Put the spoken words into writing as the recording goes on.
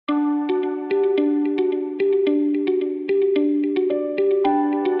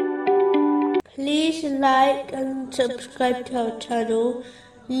like and subscribe to our channel.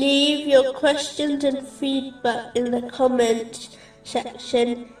 Leave your questions and feedback in the comments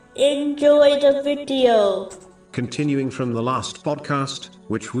section. Enjoy the video. Continuing from the last podcast,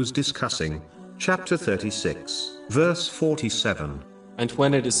 which was discussing chapter 36, verse 47. And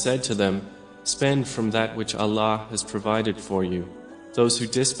when it is said to them, spend from that which Allah has provided for you, those who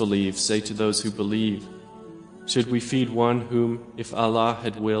disbelieve say to those who believe, should we feed one whom, if Allah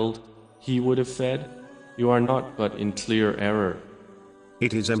had willed, He would have fed? You are not but in clear error.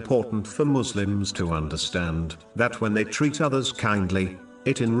 It is important for Muslims to understand that when they treat others kindly,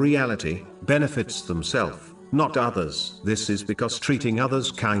 it in reality benefits themselves, not others. This is because treating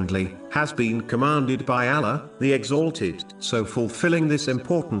others kindly has been commanded by Allah, the Exalted, so fulfilling this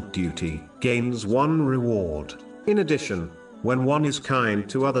important duty gains one reward. In addition, when one is kind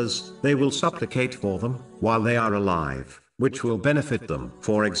to others, they will supplicate for them while they are alive, which will benefit them.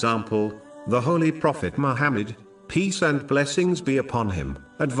 For example, the Holy Prophet Muhammad, peace and blessings be upon him,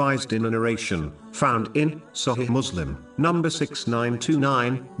 advised in a narration found in Sahih Muslim, number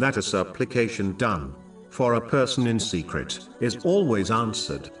 6929, that a supplication done for a person in secret is always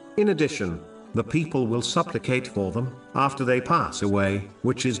answered. In addition, the people will supplicate for them after they pass away,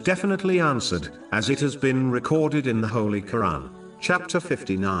 which is definitely answered, as it has been recorded in the Holy Quran, chapter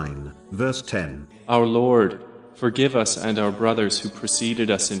 59, verse 10. Our Lord, forgive us and our brothers who preceded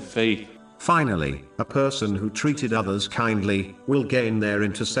us in faith. Finally, a person who treated others kindly will gain their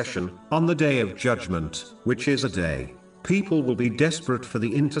intercession on the Day of Judgment, which is a day people will be desperate for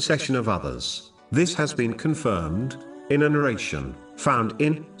the intercession of others. This has been confirmed in a narration found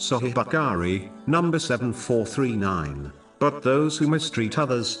in Sahih Bukhari, number 7439. But those who mistreat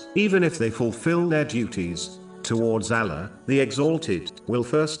others, even if they fulfill their duties towards Allah, the Exalted, will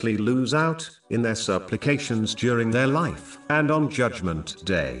firstly lose out in their supplications during their life, and on Judgment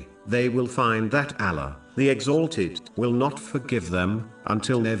Day, they will find that Allah, the Exalted, will not forgive them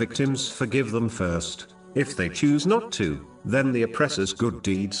until their victims forgive them first. If they choose not to, then the oppressor's good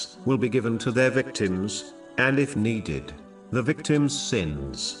deeds will be given to their victims, and if needed, the victim's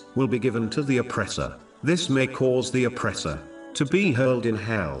sins will be given to the oppressor. This may cause the oppressor to be hurled in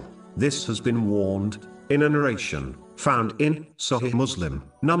hell. This has been warned in a narration found in Sahih Muslim,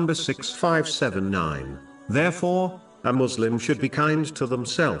 number 6579. Therefore, a Muslim should be kind to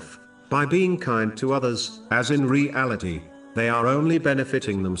themselves by being kind to others, as in reality, they are only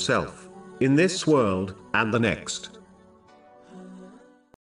benefiting themselves in this world and the next.